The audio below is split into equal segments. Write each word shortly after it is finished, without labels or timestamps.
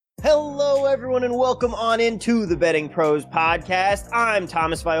everyone, and welcome on into the Betting Pros podcast. I'm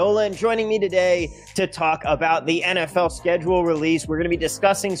Thomas Viola, and joining me today to talk about the NFL schedule release, we're going to be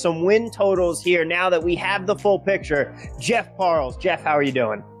discussing some win totals here now that we have the full picture. Jeff Parles. Jeff, how are you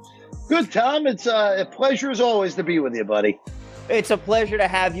doing? Good, Tom. It's a pleasure as always to be with you, buddy. It's a pleasure to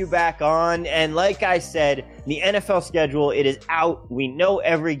have you back on. And like I said, the NFL schedule, it is out. We know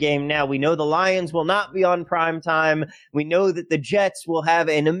every game now. We know the Lions will not be on prime time. We know that the Jets will have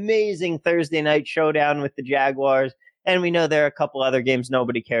an amazing Thursday night showdown with the Jaguars. And we know there are a couple other games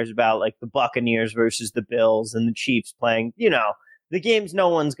nobody cares about, like the Buccaneers versus the Bills and the Chiefs playing, the games no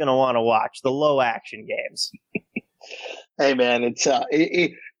one's going to want to watch, the low action games. Hey, man, it's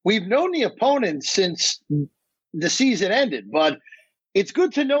we've known the opponents since the season ended, but it's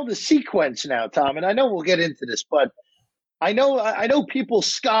good to know the sequence now, Tom. And I know we'll get into this, but I know people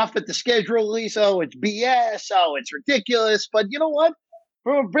scoff at the schedule release. Oh, it's BS. Oh, it's ridiculous. But you know what?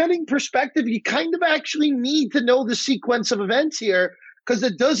 From a betting perspective, you kind of actually need to know the sequence of events here because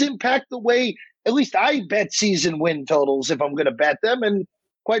it does impact the way, at least I bet season win totals if I'm going to bet them. And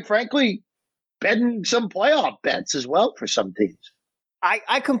quite frankly, betting some playoff bets as well for some teams.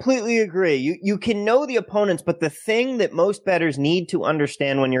 I completely agree. You can know the opponents, but the thing that most bettors need to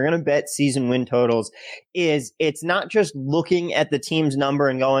understand when you're going to bet season win totals is it's not just looking at the team's number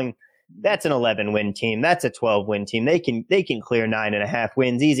and going, that's an 11-win team. That's a 12-win team. They can clear 9.5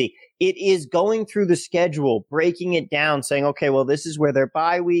 wins easy. It is going through the schedule, breaking it down, saying, okay, well, this is where their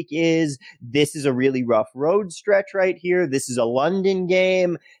bye week is. This is a really rough road stretch right here. This is a London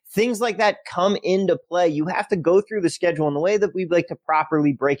game. Things like that come into play. You have to go through the schedule, and the way that we like to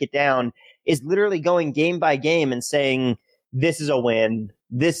properly break it down is literally going game by game and saying, this is a win,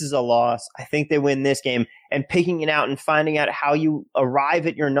 this is a loss, I think they win this game, and picking it out and finding out how you arrive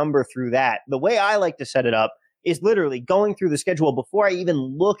at your number through that. The way I like to set it up is literally going through the schedule before I even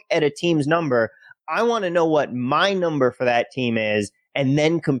look at a team's number. I want to know what my number for that team is and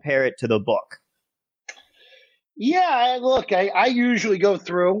then compare it to the book. Yeah, look, I usually go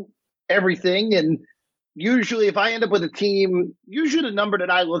through everything, and usually if I end up with a team, usually the number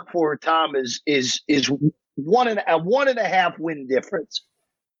that I look for, Tom, is a 1.5 win difference.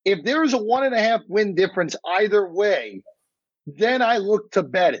 If there is a 1.5 win difference either way, then I look to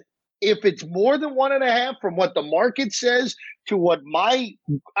bet it. If it's more than 1.5 from what the market says to what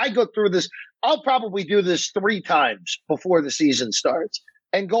I go through this, I'll probably do this 3 times before the season starts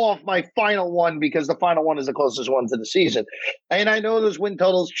and go off my final one because the final one is the closest one to the season. And I know those win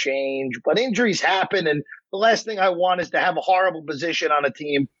totals change, but injuries happen. And the last thing I want is to have a horrible position on a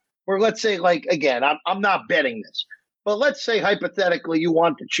team where, let's say, like, again, I'm not betting this, but let's say hypothetically you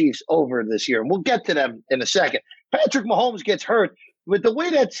want the Chiefs over this year, and we'll get to them in a second. Patrick Mahomes gets hurt. With the way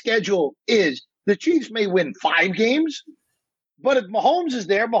that schedule is, the Chiefs may win 5 games, but if Mahomes is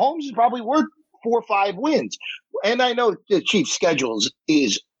there, Mahomes is probably worth 4 or 5 wins. And I know the Chiefs' schedule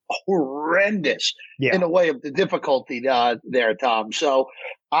is horrendous in the way of the difficulty there, Tom. So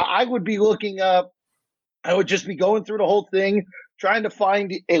I would be looking up. I would just be going through the whole thing, trying to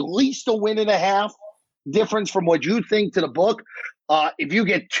find at least a 1.5 difference from what you think to the book. If you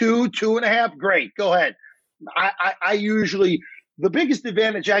get 2.5, great. Go ahead. I usually – the biggest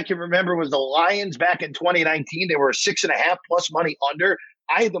advantage I can remember was the Lions back in 2019. They were 6.5 plus money under.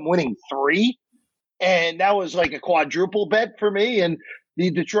 I had them winning 3. And that was like a quadruple bet for me. And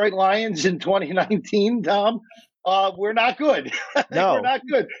the Detroit Lions in 2019, Tom, were not good. They were not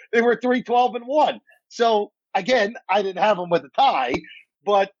good. They were 3-12-1. So, again, I didn't have them with a tie,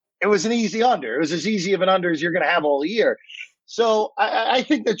 but it was an easy under. It was as easy of an under as you're going to have all year. So I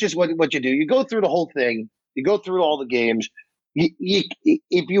think that's just what you do. You go through the whole thing. You go through all the games.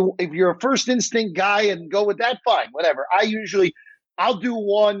 If you're a first instinct guy and go with that, fine, whatever. I'll do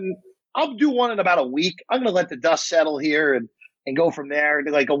one in about a week. I'm going to let the dust settle here and go from there.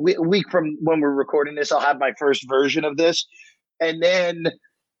 Like a week from when we're recording this, I'll have my first version of this. And then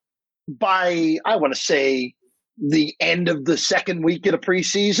by, I want to say, the end of the second week of the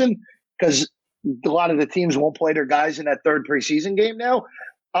preseason, because a lot of the teams won't play their guys in that third preseason game now,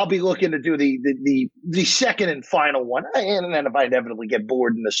 I'll be looking to do the second and final one. And then if I inevitably get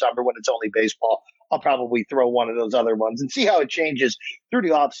bored in the summer when it's only baseball, I'll probably throw one of those other ones and see how it changes through the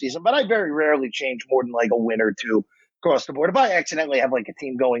offseason. But I very rarely change more than like a win or 2 across the board. If I accidentally have like a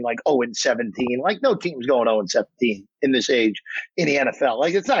team going like 0-17, like no team's going 0-17 in this age in the NFL.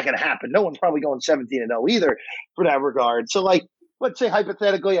 Like it's not going to happen. No one's probably going 17-0 either for that regard. So like, let's say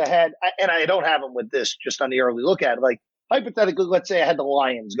hypothetically and I don't have them with this just on the early look at it, like hypothetically, let's say I had the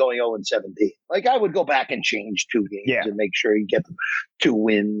Lions going 0-17. Like I would go back and change 2 games and make sure you get them 2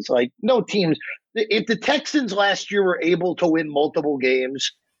 wins. Like no teams. If the Texans last year were able to win multiple games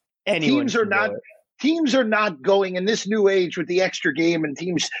Anyone teams are not going in this new age with the extra game and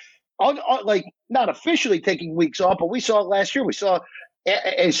teams like not officially taking weeks off, but we saw it last year. We saw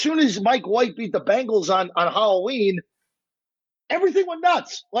as soon as Mike White beat the Bengals on Halloween, everything went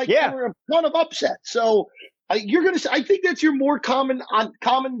nuts. Like there were a ton of upsets. So you're going to, I think that's your more common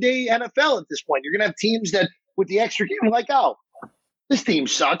day NFL at this point. You're going to have teams that with the extra game, like, oh, this team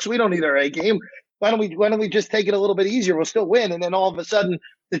sucks. We don't need our A game. Why don't we just take it a little bit easier? We'll still win. And then all of a sudden,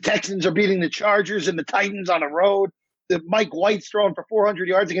 the Texans are beating the Chargers and the Titans on the road. The Mike White's throwing for 400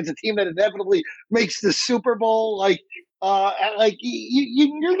 yards against a team that inevitably makes the Super Bowl. You're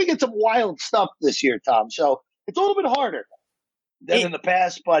going to get some wild stuff this year, Tom. So it's a little bit harder than in the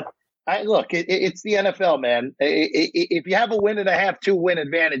past. But it's the NFL, man. If you have a win and a half, 2-win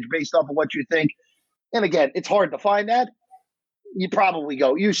advantage based off of what you think, and again, it's hard to find that.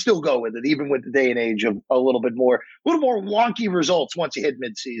 You still go with it, even with the day and age of a little more wonky results once you hit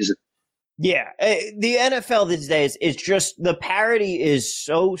midseason. Yeah, the NFL these days is just, the parity is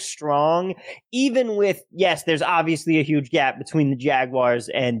so strong, even with, yes, there's obviously a huge gap between the Jaguars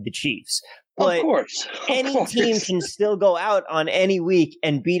and the Chiefs. But of course. Any team can still go out on any week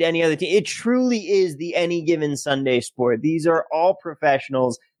and beat any other team. It truly is the any given Sunday sport. These are all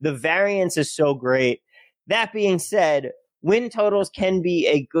professionals. The variance is so great. That being said, win totals can be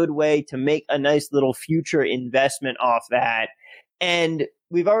a good way to make a nice little future investment off that. And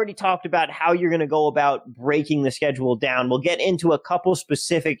we've already talked about how you're going to go about breaking the schedule down. We'll get into a couple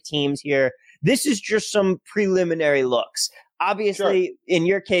specific teams here. This is just some preliminary looks. Obviously, sure. In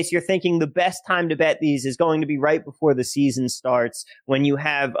your case, you're thinking the best time to bet these is going to be right before the season starts, when you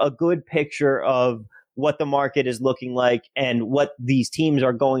have a good picture of what the market is looking like and what these teams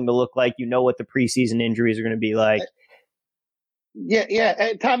are going to look like. You know what the preseason injuries are going to be like. Yeah.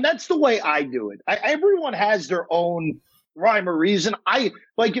 And Tom, that's the way I do it. Everyone has their own rhyme or reason.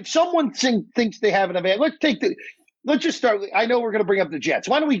 If someone thinks they have an advantage, let's just start. I know we're going to bring up the Jets.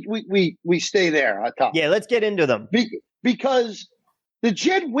 Why don't we stay there, Tom? Yeah, let's get into them. Because the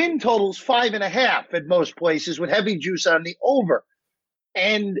Jet win total's 5.5 at most places with heavy juice on the over.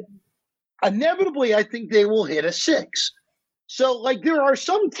 And inevitably, I think they will hit a 6. So, there are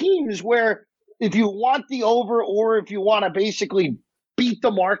some teams where if you want the over, or if you want to basically beat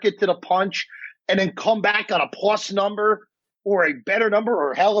the market to the punch and then come back on a plus number or a better number,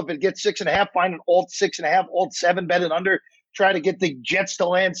 or hell, if it gets 6.5, find an alt 6.5, alt 7, bet it under, try to get the Jets to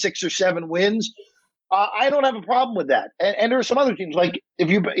land 6 or 7 wins. I don't have a problem with that. And there are some other teams, like if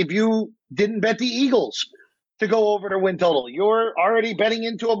you didn't bet the Eagles to go over their win total, you're already betting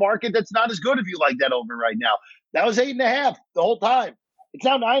into a market that's not as good if you like that over right now. That was 8.5 the whole time. It's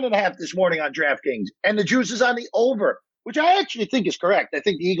now 9.5 this morning on DraftKings, and the juice is on the over, which I actually think is correct. I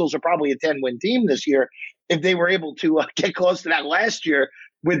think the Eagles are probably a 10-win team this year if they were able to get close to that last year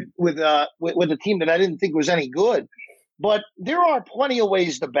with a team that I didn't think was any good. But there are plenty of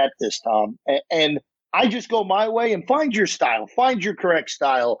ways to bet this, Tom, and I just go my way and find your style, find your correct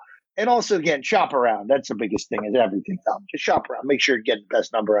style, and also, again, shop around. That's the biggest thing is everything, Tom. Just shop around. Make sure you get the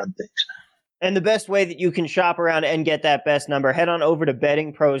best number on things. And the best way that you can shop around and get that best number, head on over to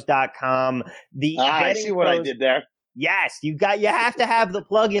bettingpros.com. I see what I did there. Yes, you have to have the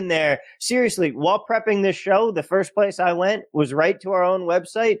plug in there. Seriously, while prepping this show, the first place I went was right to our own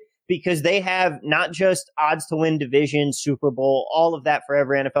website, because they have not just odds to win division, Super Bowl, all of that for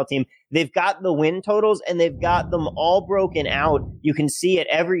every NFL team. They've got the win totals, and they've got them all broken out. You can see at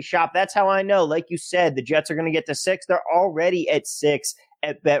every shop. That's how I know. Like you said, the Jets are going to get to 6. They're already at 6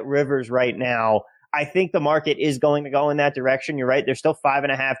 at Bet Rivers right now. I think the market is going to go in that direction. You're right. They're still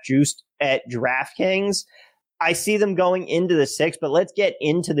 5.5 juiced at DraftKings. I see them going into the 6, but let's get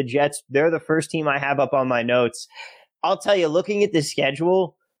into the Jets. They're the first team I have up on my notes. I'll tell you, looking at the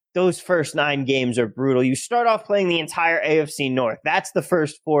schedule, those first 9 games are brutal. You start off playing the entire AFC North. That's the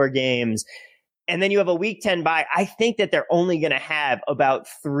first 4 games. And then you have a Week 10 bye. I think that they're only going to have about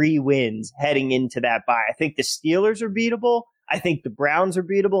 3 wins heading into that bye. I think the Steelers are beatable. I think the Browns are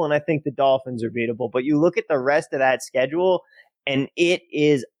beatable. And I think the Dolphins are beatable. But you look at the rest of that schedule, and it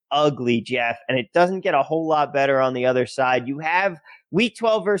is ugly, Jeff. And it doesn't get a whole lot better on the other side. You have Week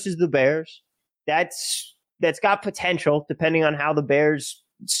 12 versus the Bears. That's got potential, depending on how the Bears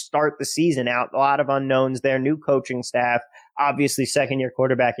start the season out. A lot of unknowns there, new coaching staff, obviously second-year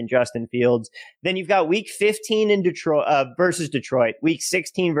quarterback in Justin Fields. Then you've got Week 15 in Detroit versus Detroit, Week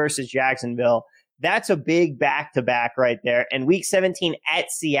 16 versus Jacksonville. That's a big back-to-back right there. And Week 17 at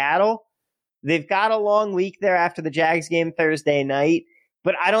Seattle. They've got a long week there after the Jags game Thursday night,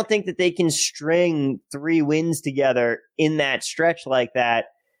 but I don't think that they can string 3 wins together in that stretch like that,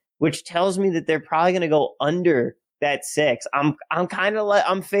 which tells me that they're probably going to go under that 6. I'm kind of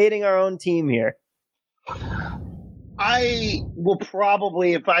I'm fading our own team here. I will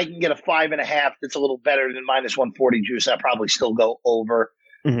probably, if I can get a 5.5 that's a little better than minus 140 juice, I'll probably still go over.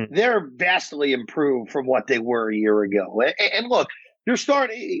 Mm-hmm. They're vastly improved from what they were a year ago. And look, you're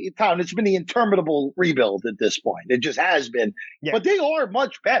starting, Tom, it's been the interminable rebuild at this point. It just has been. Yeah. But they are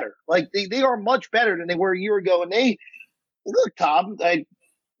much better. Like, they are much better than they were a year ago. And look, Tom, an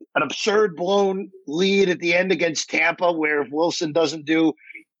absurd blown lead at the end against Tampa, where if Wilson doesn't do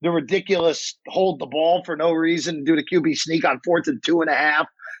the ridiculous hold the ball for no reason, do the QB sneak on 4th and 2.5,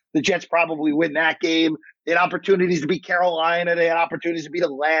 the Jets probably win that game. They had opportunities to beat Carolina. They had opportunities to beat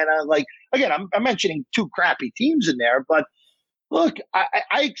Atlanta. Like, again, I'm mentioning 2 crappy teams in there, but look, I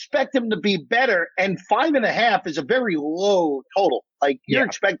expect them to be better, and 5.5 is a very low total. Like, you're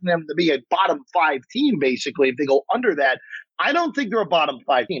expecting them to be a bottom 5 team, basically, if they go under that. I don't think they're a bottom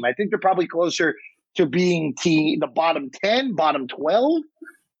 5 team. I think they're probably closer to being the bottom 10, bottom 12.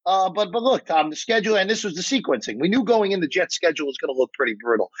 But look, Tom, the schedule, and this was the sequencing. We knew going in the Jets' schedule was going to look pretty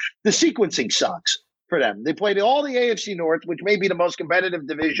brutal. The sequencing sucks for them. They played all the AFC North, which may be the most competitive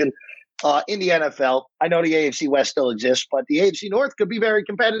division in the NFL. I know the AFC West still exists, but the AFC North could be very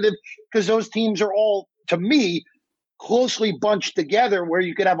competitive because those teams are all, to me, closely bunched together where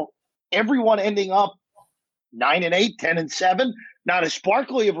you could have everyone ending up 9-8, 10-7. Not as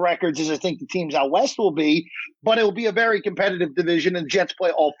sparkly of records as I think the teams out west will be, but it will be a very competitive division, and Jets play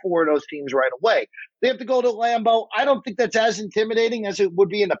all 4 of those teams right away. They have to go to Lambeau. I don't think that's as intimidating as it would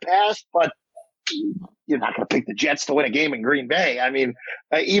be in the past, but you're not going to pick the Jets to win a game in Green Bay. I mean,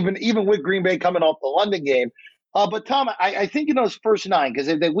 even with Green Bay coming off the London game. But, Tom, I think in those first 9, because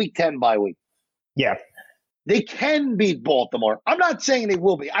they're week 10 bye week. Yeah. They can beat Baltimore. I'm not saying they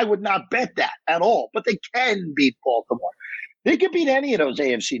will be. I would not bet that at all, but they can beat Baltimore. They can beat any of those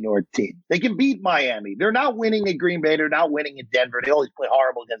AFC North teams. They can beat Miami. They're not winning at Green Bay. They're not winning at Denver. They always play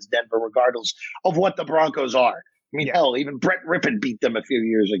horrible against Denver, regardless of what the Broncos are. I mean, hell, even Brett Rippon beat them a few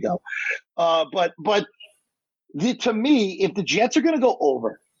years ago. But to me, if the Jets are going to go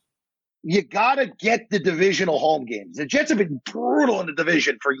over, you got to get the divisional home games. The Jets have been brutal in the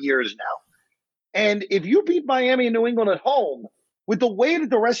division for years now. And if you beat Miami and New England at home, with the way that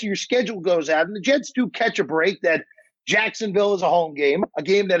the rest of your schedule goes out, and the Jets do catch a break that Jacksonville is a home game, a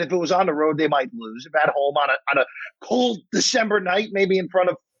game that if it was on the road, they might lose. If at home on a cold December night, maybe in front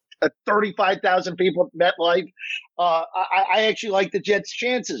of 35,000 people at MetLife, I actually like the Jets'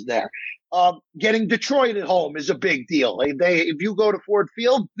 chances there. Getting Detroit at home is a big deal. If you go to Ford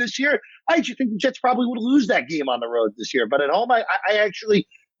Field this year, I actually think the Jets probably would lose that game on the road this year. But at home, I actually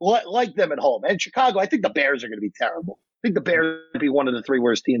like them at home. And Chicago, I think the Bears are going to be terrible. I think the Bears will be one of the 3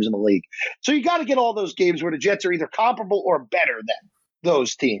 worst teams in the league. So you got to get all those games where the Jets are either comparable or better than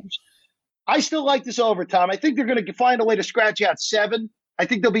those teams. I still like this over, Tom. I think they're going to find a way to scratch out 7. I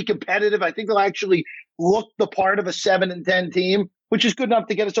think they'll be competitive. I think they'll actually look the part of a 7-10 team, which is good enough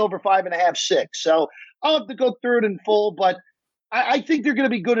to get us over 5.5, 6. So I'll have to go through it in full, but I think they're going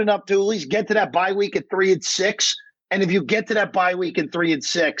to be good enough to at least get to that bye week at 3-6. And if you get to that bye week at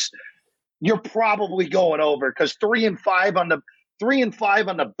 3-6, you're probably going over, because 3-5 on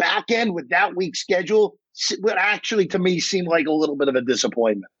the back end with that week's schedule would actually, to me, seem like a little bit of a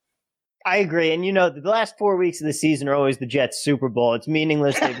disappointment. I agree. And, the last 4 weeks of the season are always the Jets' Super Bowl. It's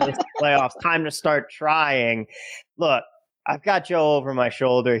meaningless. They've missed the playoffs. Time to start trying. Look, I've got Joe over my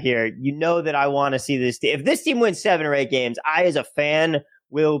shoulder here. You know that I want to see this team. If this team wins 7 or 8 games, I, as a fan,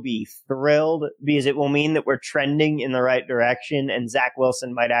 will be thrilled, because it will mean that we're trending in the right direction and Zach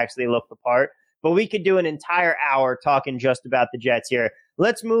Wilson might actually look the part. But we could do an entire hour talking just about the Jets here.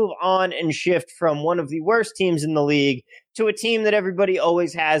 Let's move on and shift from one of the worst teams in the league to a team that everybody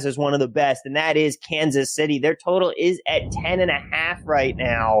always has as one of the best, and that is Kansas City. Their total is at 10.5 right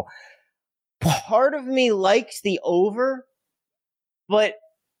now. Part of me likes the over, but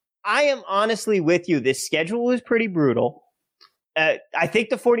I am honestly with you. This schedule is pretty brutal. I think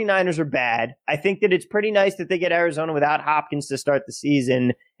the 49ers are bad. I think that it's pretty nice that they get Arizona without Hopkins to start the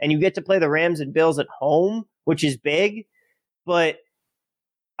season, and you get to play the Rams and Bills at home, which is big. But,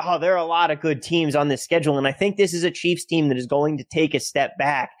 there are a lot of good teams on this schedule, and I think this is a Chiefs team that is going to take a step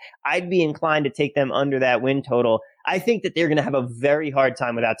back. I'd be inclined to take them under that win total. I think that they're going to have a very hard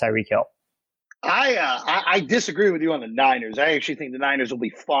time without Tyreek Hill. I disagree with you on the Niners. I actually think the Niners will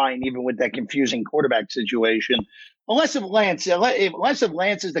be fine, even with that confusing quarterback situation. Unless if Lance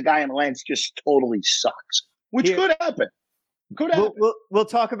is the guy and Lance just totally sucks, which could happen. We'll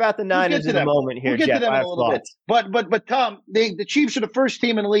talk about the Niners in a moment here, Jeff. We'll get to them in a little bit. But Tom, the Chiefs are the first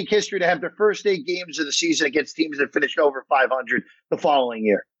team in league history to have their first 8 games of the season against teams that finished over 500 the following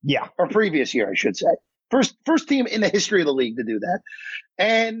year. Yeah. Or previous year, I should say. First team in the history of the league to do that.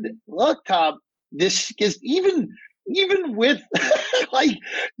 And look, Tom, this is even with like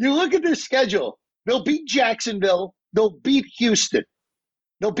you look at their schedule, they'll beat Jacksonville, they'll beat Houston,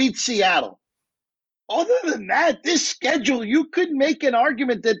 they'll beat Seattle. Other than that, this schedule, you could make an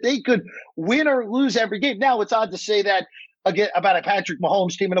argument that they could win or lose every game. Now, it's odd to say that again about a Patrick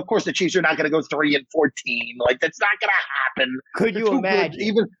Mahomes team, and of course, the Chiefs are not going to go 3-14. Like that's not going to happen. Could you imagine?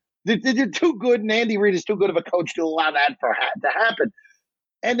 Even they're too good, and Andy Reid is too good of a coach to allow that to happen.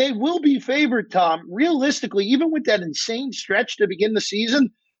 And they will be favored, Tom. Realistically, even with that insane stretch to begin the season,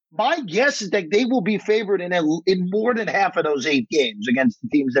 my guess is that they will be favored in more than half of those 8 games against the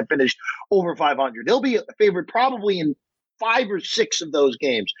teams that finished over 500. They'll be favored probably in 5 or 6 of those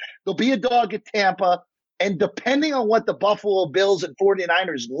games. They'll be a dog at Tampa, and depending on what the Buffalo Bills and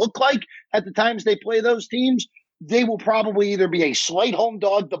 49ers look like at the times they play those teams, they will probably either be a slight home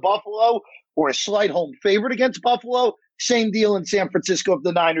dog to Buffalo or a slight home favorite against Buffalo. Same deal in San Francisco if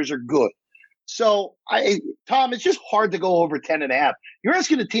the Niners are good. So, Tom, it's just hard to go over 10.5. You're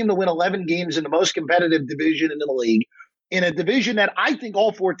asking a team to win 11 games in the most competitive division in the league, in a division that I think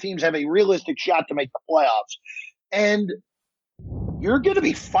all 4 teams have a realistic shot to make the playoffs. And you're going to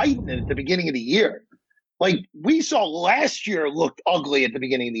be fighting it at the beginning of the year. Like we saw last year looked ugly at the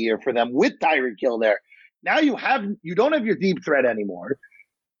beginning of the year for them with Tyreek Hill there. Now you don't have your deep threat anymore.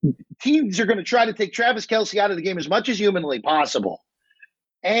 Teams are going to try to take Travis Kelce out of the game as much as humanly possible.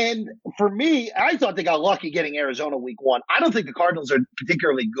 And for me, I thought they got lucky getting Arizona week 1. I don't think the Cardinals are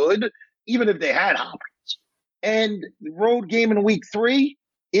particularly good, even if they had Hopkins. And the road game in week 3,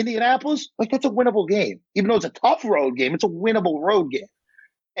 Indianapolis, like that's a winnable game. Even though it's a tough road game, it's a winnable road game.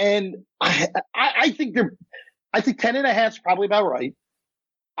 And I think 10.5 is probably about right.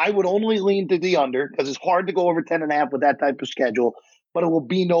 I would only lean to the under because it's hard to go over 10.5 with that type of schedule, but it will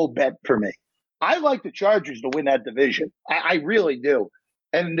be no bet for me. I like the Chargers to win that division. I really do.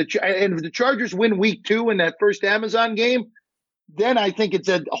 And if the Chargers win week 2 in that first Amazon game, then I think it's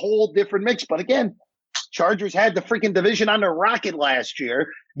a whole different mix. But again, Chargers had the freaking division on their rocket last year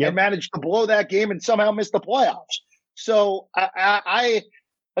and managed to blow that game and somehow miss the playoffs. So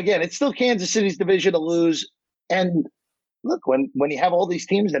again, it's still Kansas City's division to lose. And look, when you have all these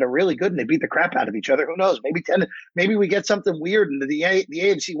teams that are really good and they beat the crap out of each other, who knows? Maybe we get something weird and the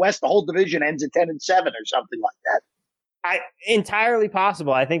AFC West, the whole division ends at 10-7 or something like that. Entirely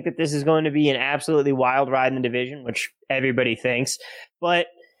possible. I think that this is going to be an absolutely wild ride in the division, which everybody thinks. But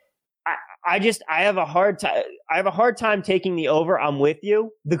I have a hard time taking the over. I'm with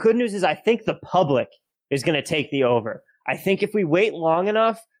you. The good news is I think the public is going to take the over. I think if we wait long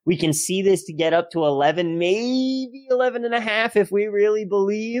enough, we can see this to get up to 11, maybe 11.5 if we really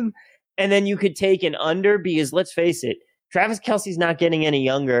believe. And then you could take an under because let's face it, Travis Kelce's not getting any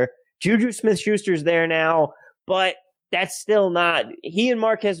younger. Juju Smith-Schuster's there now, but that's still not – he and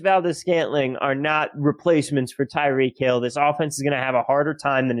Marquez Valdes-Scantling are not replacements for Tyreek Hill. This offense is going to have a harder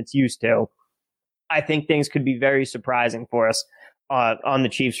time than it's used to. I think things could be very surprising for us on the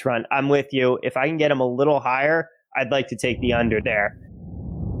Chiefs front. I'm with you. If I can get them a little higher, I'd like to take the under there.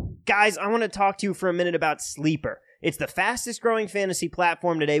 Guys, I want to talk to you for a minute about Sleeper. It's the fastest growing fantasy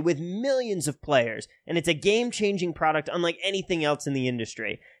platform today with millions of players, and it's a game-changing product unlike anything else in the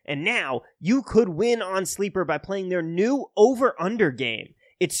industry. And now, you could win on Sleeper by playing their new over-under game.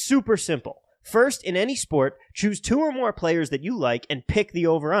 It's super simple. First, in any sport, choose 2 or more players that you like and pick the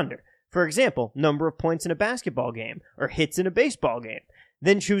over-under. For example, number of points in a basketball game, or hits in a baseball game.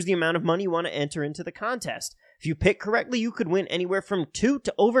 Then choose the amount of money you want to enter into the contest. If you pick correctly, you could win anywhere from 2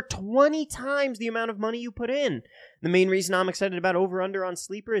 to over 20 times the amount of money you put in. The main reason I'm excited about Over Under on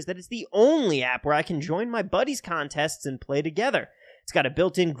Sleeper is that it's the only app where I can join my buddies' contests and play together. It's got a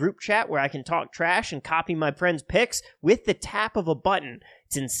built-in group chat where I can talk trash and copy my friends' picks with the tap of a button.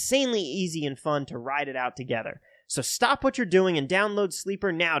 It's insanely easy and fun to ride it out together. So stop what you're doing and download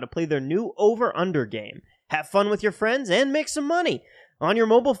Sleeper now to play their new Over Under game. Have fun with your friends and make some money. On your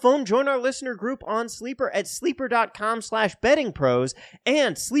mobile phone, join our listener group on Sleeper at sleeper.com/bettingpros,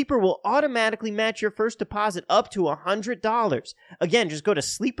 and Sleeper will automatically match your first deposit up to $100. Again, just go to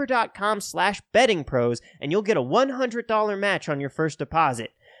sleeper.com/bettingpros, and you'll get a $100 match on your first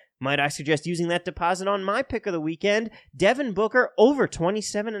deposit. Might I suggest using that deposit on my pick of the weekend, Devin Booker over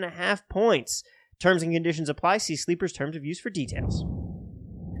 27.5 points. Terms and conditions apply. See Sleeper's terms of use for details.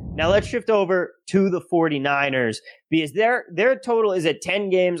 Now let's shift over to the 49ers because their total is at 10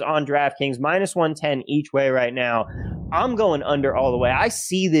 games on DraftKings, minus 110 each way right now. I'm going under all the way. I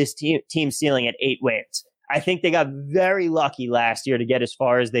see this team ceiling at 8 wins. I think they got very lucky last year to get as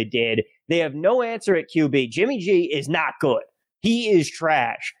far as they did. They have no answer at QB. Jimmy G is not good. He is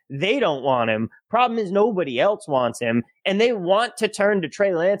trash. They don't want him. Problem is nobody else wants him. And they want to turn to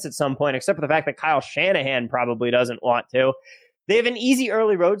Trey Lance at some point, except for the fact that Kyle Shanahan probably doesn't want to. They have an easy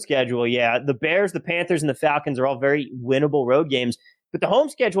early road schedule, yeah. The Bears, the Panthers, and the Falcons are all very winnable road games. But the home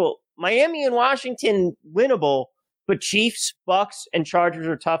schedule, Miami and Washington, winnable. But Chiefs, Bucks, and Chargers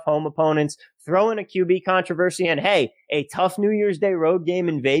are tough home opponents. Throw in a QB controversy, and hey, a tough New Year's Day road game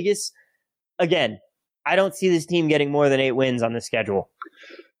in Vegas. Again, I don't see this team getting more than 8 wins on the schedule.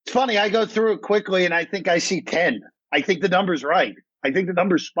 It's funny. I go through it quickly, and I think I see 10. I think the number's right. I think the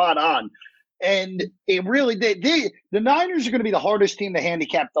number's spot on. And it really, the Niners are going to be the hardest team to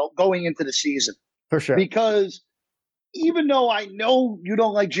handicap going into the season. For sure. Because even though I know you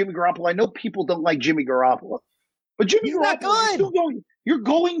don't like Jimmy Garoppolo, I know people don't like Jimmy Garoppolo. But Jimmy Garoppolo, you're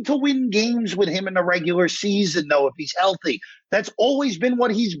going to win games with him in the regular season, though, if he's healthy. That's always been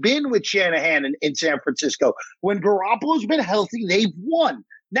what he's been with Shanahan in San Francisco. When Garoppolo's been healthy, they've won.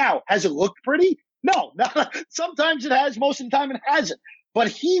 Now, has it looked pretty? No. Sometimes it has. Most of the time it hasn't. But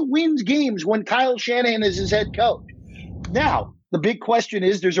he wins games when Kyle Shanahan is his head coach. Now, the big question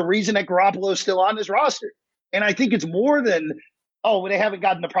is there's a reason that Garoppolo is still on this roster. And I think it's more than, they haven't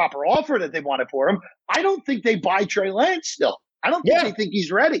gotten the proper offer that they wanted for him. I don't think they buy Trey Lance still. I don't think they think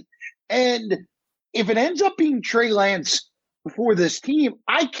he's ready. And if it ends up being Trey Lance for this team,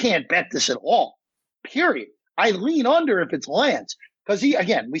 I can't bet this at all, period. I lean under if it's Lance. Because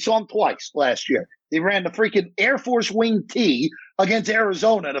we saw him twice last year. They ran the freaking Air Force Wing T against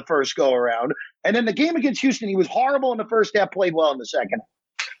Arizona the first go-around. And then the game against Houston, he was horrible in the first half, played well in the second.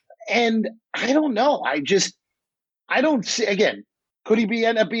 And I don't know. I don't see, again, could he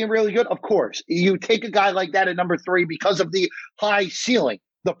end up being really good? Of course. You take a guy like that at number 3 because of the high ceiling.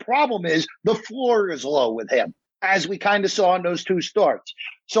 The problem is the floor is low with him, as we kind of saw in those 2 starts.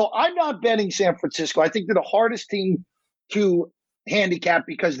 So I'm not betting San Francisco. I think they're the hardest team to handicap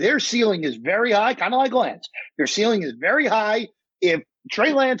because their ceiling is very high, kind of like Lance. Their ceiling is very high if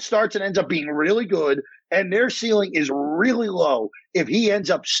Trey Lance starts and ends up being really good, and their ceiling is really low if he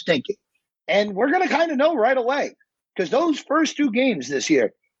ends up stinking. And we're going to kind of know right away because those first 2 games this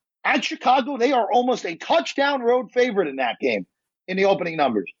year at Chicago, they are almost a touchdown road favorite in that game in the opening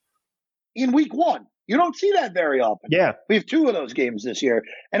numbers. In week 1, you don't see that very often. Yeah. We have 2 of those games this year.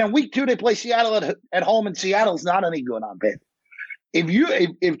 And in week 2, they play Seattle at home, and Seattle's not any good on paper.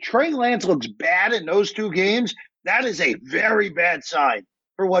 If Trey Lance looks bad in those 2 games, that is a very bad sign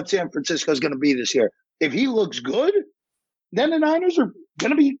for what San Francisco is going to be this year. If he looks good, then the Niners are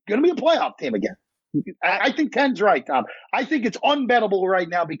going to be a playoff team again. I think 10's right, Tom. I think it's unbettable right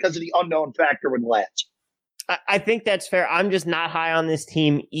now because of the unknown factor with Lance. I think that's fair. I'm just not high on this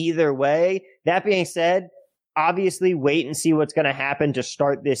team either way. That being said, obviously wait and see what's going to happen to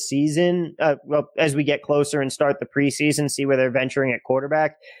start this season. As we get closer and start the preseason, see where they're venturing at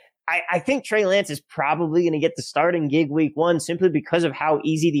quarterback. I think Trey Lance is probably going to get the starting gig week 1 simply because of how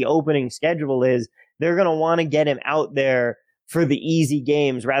easy the opening schedule is. They're going to want to get him out there for the easy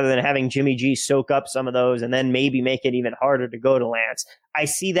games rather than having Jimmy G soak up some of those and then maybe make it even harder to go to Lance. I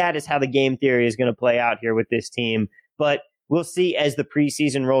see that as how the game theory is going to play out here with this team. But we'll see as the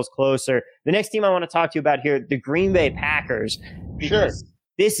preseason rolls closer. The next team I want to talk to you about here, the Green Bay Packers. Sure.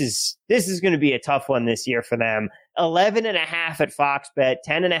 This is going to be a tough one this year for them. 11.5 at Fox Bet,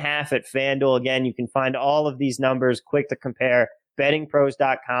 10.5 at FanDuel. Again, you can find all of these numbers quick to compare.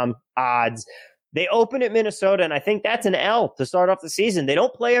 Bettingpros.com odds. They open at Minnesota, and I think that's an L to start off the season. They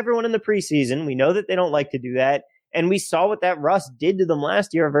don't play everyone in the preseason. We know that they don't like to do that. And we saw what that rust did to them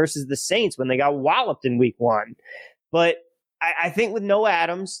last year versus the Saints when they got walloped in week 1. But I think with no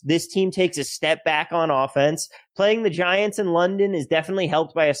Adams, this team takes a step back on offense. Playing the Giants in London is definitely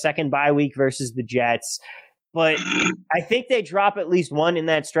helped by a second bye week versus the Jets. But I think they drop at least 1 in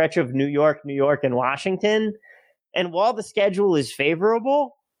that stretch of New York, and Washington. And while the schedule is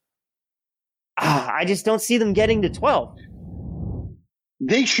favorable, I just don't see them getting to 12.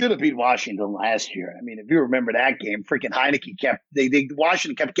 They should have beat Washington last year. I mean, if you remember that game, freaking Heineke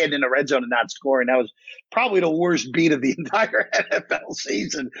Washington kept getting in the red zone and not scoring. That was probably the worst beat of the entire NFL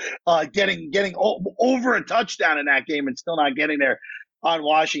season. Getting over a touchdown in that game and still not getting there on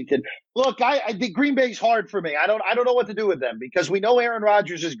Washington. Look, I think Green Bay's hard for me. I don't know what to do with them because we know Aaron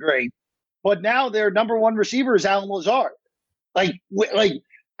Rodgers is great, but now their number 1 receiver is Allen Lazard. Like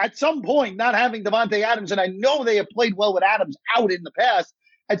at some point, not having Devontae Adams, and I know they have played well with Adams out in the past,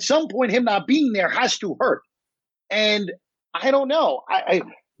 at some point him not being there has to hurt. And I don't know.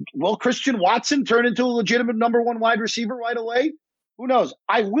 Will Christian Watson turn into a legitimate number 1 wide receiver right away? Who knows?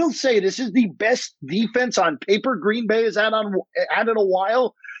 I will say this is the best defense on paper Green Bay has had in a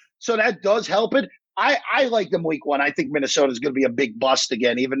while, so that does help it. I like them week one. I think Minnesota's going to be a big bust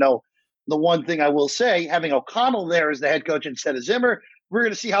again, even though the one thing I will say, having O'Connell there as the head coach instead of Zimmer, we're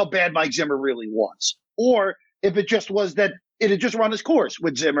going to see how bad Mike Zimmer really was. Or if it just was that it had just run his course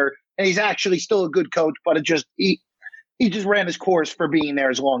with Zimmer, and he's actually still a good coach, but he just ran his course for being there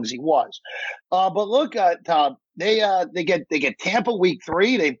as long as he was. But look, Tom, they get Tampa week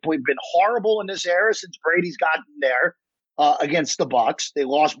 3. They've been horrible in this era since Brady's gotten there against the Bucs. They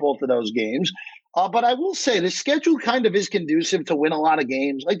lost both of those games. But I will say the schedule kind of is conducive to win a lot of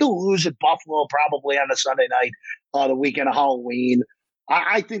games. Like they'll lose at Buffalo probably on a Sunday night, the weekend of Halloween.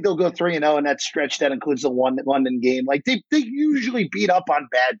 I think they'll go 3-0 in that stretch. That includes the London game. Like they usually beat up on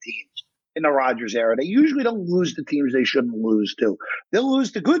bad teams in the Rodgers era. They usually don't lose to teams they shouldn't lose to. They'll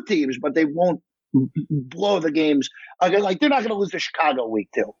lose to good teams, but they won't blow the games. Like they're not going to lose to Chicago week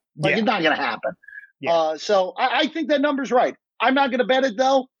 2. Like it's not going to happen. Yeah. So I think that number's right. I'm not going to bet it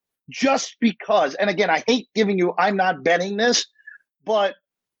though, just because. And again, I hate giving you. I'm not betting this, but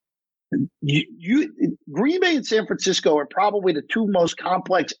Green Bay and San Francisco are probably the two most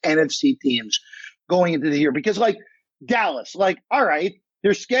complex NFC teams going into the year because, like Dallas, like all right,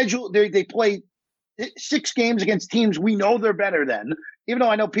 their schedule they play 6 games against teams we know they're better than. Even though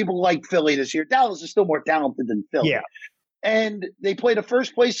I know people like Philly this year, Dallas is still more talented than Philly. Yeah, and they play the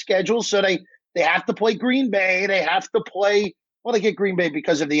first place schedule, so they have to play Green Bay. They have to play. Well, they get Green Bay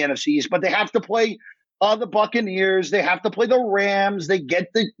because of the NFC East, but they have to play the Buccaneers. They have to play the Rams. They get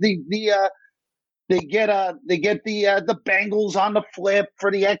the Bengals on the flip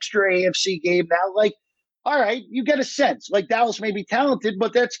for the extra AFC game. Now, like, all right, you get a sense. Like Dallas may be talented,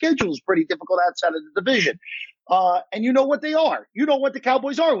 but that schedule is pretty difficult outside of the division. And you know what they are. You know what the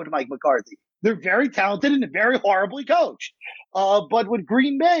Cowboys are with Mike McCarthy. They're very talented and very horribly coached. But with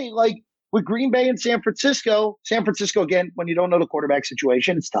Green Bay, like. With Green Bay and San Francisco, again, when you don't know the quarterback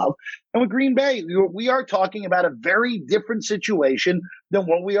situation, it's tough. And with Green Bay, we are talking about a very different situation than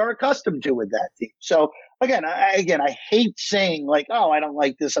what we are accustomed to with that team. So, again, I hate saying, like, oh, I don't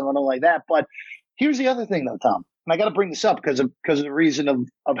like this, I don't like that. But here's the other thing, though, Tom. And I got to bring this up because of the reason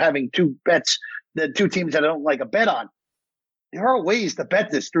of having two bets, the two teams that I don't like a bet on. There are ways to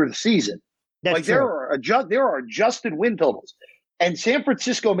bet this through the season. That's like, true. there are adjusted win totals. And San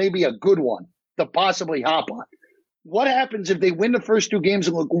Francisco may be a good one to possibly hop on. What happens if they win the first 2 games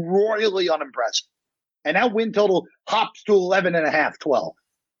and look royally unimpressive? And that win total hops to 11.5, 12.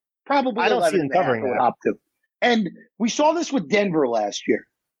 Probably I don't see them covering that. Hop to. And we saw this with Denver last year.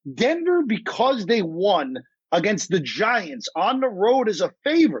 Denver, because they won against the Giants on the road as a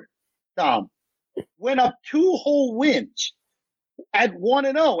favorite, Tom, went up 2 whole wins at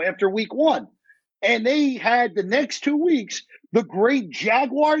 1-0 after week 1. And they had the next 2 weeks the great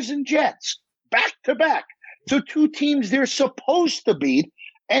Jaguars and Jets back to back. So 2 teams they're supposed to beat.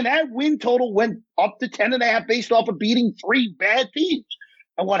 And that win total went up to 10.5 based off of beating 3 bad teams.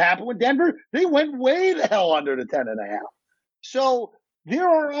 And what happened with Denver? They went way the hell under the 10.5. So there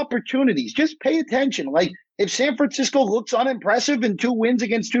are opportunities. Just pay attention. Like if San Francisco looks unimpressive in 2 wins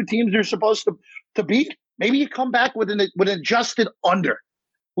against 2 teams they're supposed to beat, maybe you come back with an adjusted under.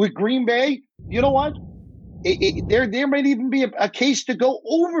 With Green Bay, you know what? There might even be a case to go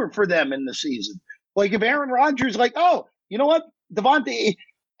over for them in the season. Like if Aaron Rodgers, like, oh, you know what? Devontae,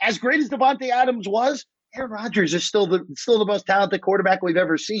 as great as Devontae Adams was, Aaron Rodgers is still the most talented quarterback we've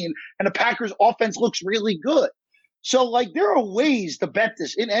ever seen. And the Packers offense looks really good. So like there are ways to bet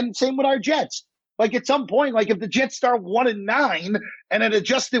this. And same with our Jets. Like at some point, like if the Jets start 1-9 and an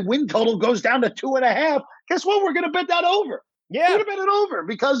adjusted win total goes down to 2.5, guess what? We're going to bet that over. Yeah. We're going to bet it over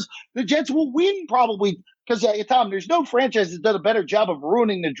because the Jets will win probably. Because, Tom, there's no franchise that's done a better job of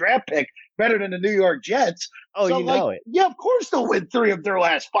ruining the draft pick better than the New York Jets. Oh, so, you know it. Yeah, of course they'll win 3 of their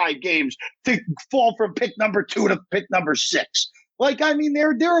last 5 games to fall from pick number 2 to pick number 6. Like, I mean,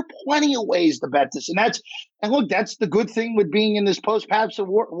 there are plenty of ways to bet this. And look, that's the good thing with being in this post-Pabst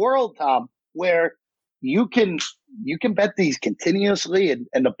world, Tom, where you can bet these continuously. And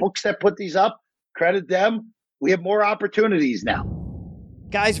the books that put these up, credit them. We have more opportunities now.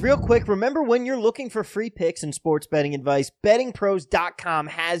 Guys, real quick, remember when you're looking for free picks and sports betting advice, bettingpros.com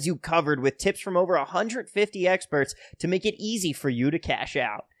has you covered with tips from over 150 experts to make it easy for you to cash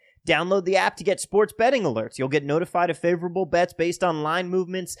out. Download the app to get sports betting alerts. You'll get notified of favorable bets based on line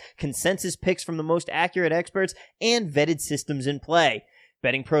movements, consensus picks from the most accurate experts, and vetted systems in play.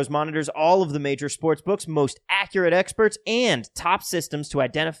 Betting Pros monitors all of the major sportsbooks, most accurate experts, and top systems to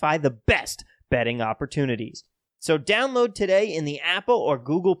identify the best betting opportunities. So download today in the Apple or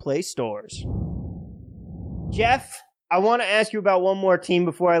Google Play stores. Jeff, I want to ask you about one more team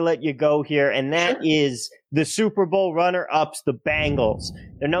before I let you go here, and that is the Super Bowl runner-ups, the Bengals.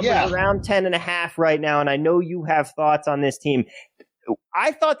 Their number's around 10.5 right now, and I know you have thoughts on this team.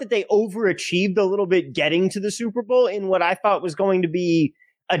 I thought that they overachieved a little bit getting to the Super Bowl in what I thought was going to be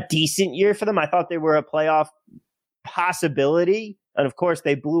a decent year for them. I thought they were a playoff possibility, and of course,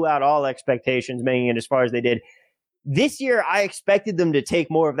 they blew out all expectations, making it as far as they did. This year, I expected them to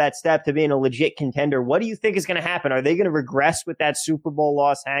take more of that step to being a legit contender. What do you think is going to happen? Are they going to regress with that Super Bowl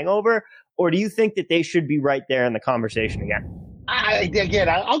loss hangover? Or do you think that they should be right there in the conversation again?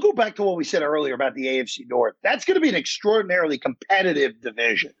 I'll go back to what we said earlier about the AFC North. That's going to be an extraordinarily competitive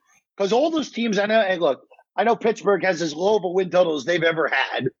division. Because all those teams, I know Pittsburgh has as low of a win total as they've ever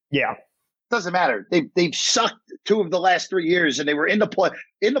had. Yeah. Doesn't matter. They've sucked 2 of the last 3 years, and they were in the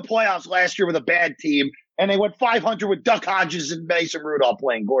playoffs last year with a bad team. And they went 500 with Duck Hodges and Mason Rudolph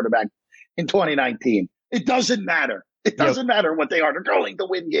playing quarterback in 2019. It doesn't matter. It doesn't matter what they are. They're going to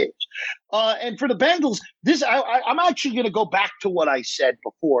win games. And for the Bengals, I'm actually going to go back to what I said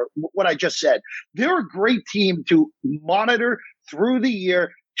before, what I just said. They're a great team to monitor through the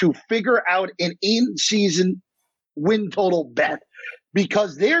year to figure out an in-season win total bet.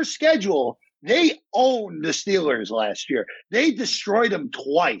 Because their schedule, they owned the Steelers last year. They destroyed them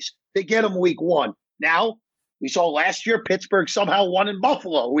twice. They get them week 1. Now, we saw last year Pittsburgh somehow won in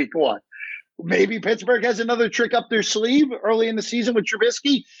Buffalo week 1. Maybe Pittsburgh has another trick up their sleeve early in the season with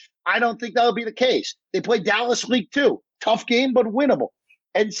Trubisky. I don't think that'll be the case. They play Dallas week 2. Tough game, but winnable.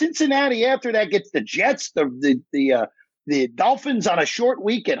 And Cincinnati after that gets the Jets, the Dolphins on a short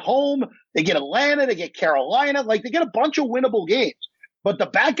week at home. They get Atlanta, they get Carolina. They get a bunch of winnable games. But the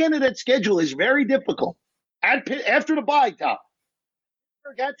back end of that schedule is very difficult. After the bye, Tom.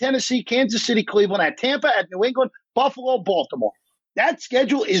 At Tennessee, Kansas City, Cleveland, at Tampa, at New England, Buffalo, Baltimore. That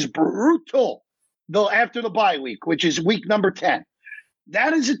schedule is brutal after the bye week, which is week number 10.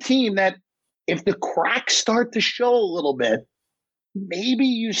 That is a team that if the cracks start to show a little bit, maybe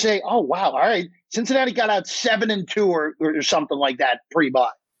you say, oh, wow, all right, Cincinnati got out 7-2 or something like that pre-bye.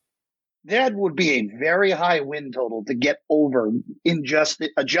 That would be a very high win total to get over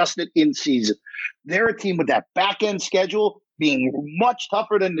adjusted in season. They're a team with that back end schedule being much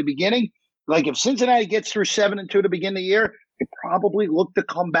tougher than the beginning. If Cincinnati gets through 7-2 to begin the year, they probably look to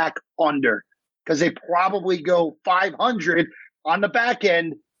come back under because they probably go 500 on the back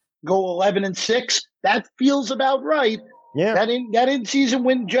end, go 11-6. That feels about right. Yeah. That in season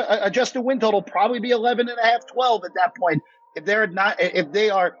adjusted win total probably be 11.5, 12 at that point. If they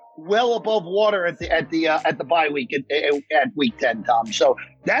are well above water at the bye week at week 10, Tom. So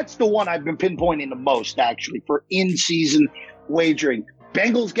that's the one I've been pinpointing the most actually for in-season wagering.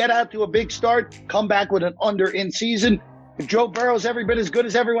 Bengals get out to a big start, come back with an under in season. If Joe Burrow's every bit as good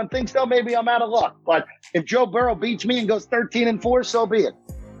as everyone thinks, though, maybe I'm out of luck. But if Joe Burrow beats me and goes 13-4, so be it.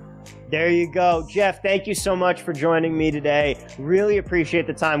 There you go. Jeff, thank you so much for joining me today. Really appreciate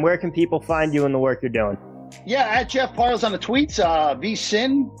the time. Where can people find you and the work you're doing? Yeah, at Jeff Parles on the tweets.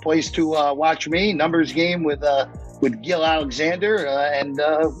 VSIN, place to watch me. Numbers game with Gil Alexander and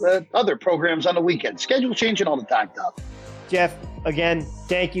other programs on the weekend. Schedule changing all the time, Tom. Jeff, again,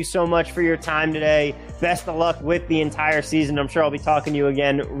 thank you so much for your time today. Best of luck with the entire season. I'm sure I'll be talking to you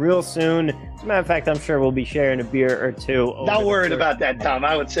again real soon. As a matter of fact, I'm sure we'll be sharing a beer or two. Not worried about that, Tom.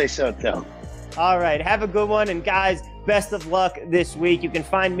 I would say so, too. All right. Have a good one. And guys, best of luck this week. You can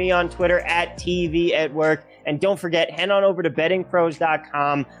find me on Twitter at TV at Work. And don't forget, head on over to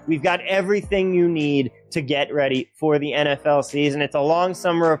bettingpros.com. We've got everything you need to get ready for the NFL season. It's a long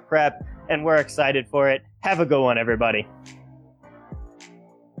summer of prep, and we're excited for it. Have a good one, everybody.